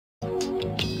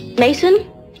Mason?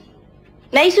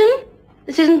 Mason?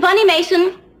 This isn't funny,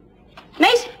 Mason.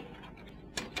 Mason?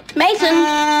 Mason?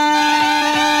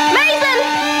 Mason!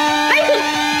 Mason!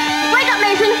 Wake up,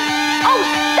 Mason! Oh,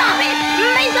 stop it!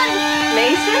 Mason!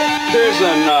 Mason? There's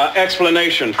an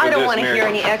explanation for this, I don't want to hear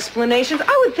any explanations.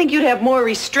 I would think you'd have more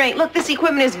restraint. Look, this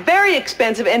equipment is very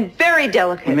expensive and very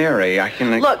delicate. Mary, I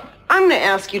can... Look, I'm going to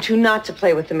ask you two not to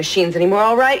play with the machines anymore,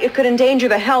 all right? It could endanger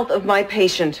the health of my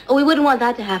patient. Oh, we wouldn't want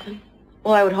that to happen.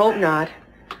 Well, I would hope not.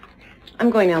 I'm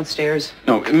going downstairs.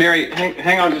 No, Mary,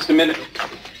 hang on just a minute.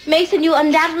 Mason, you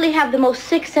undoubtedly have the most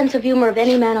sick sense of humor of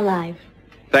any man alive.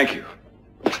 Thank you.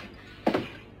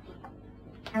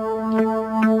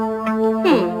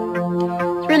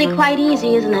 It's really quite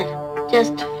easy, isn't it?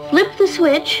 Just flip the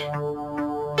switch,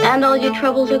 and all your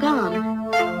troubles are gone.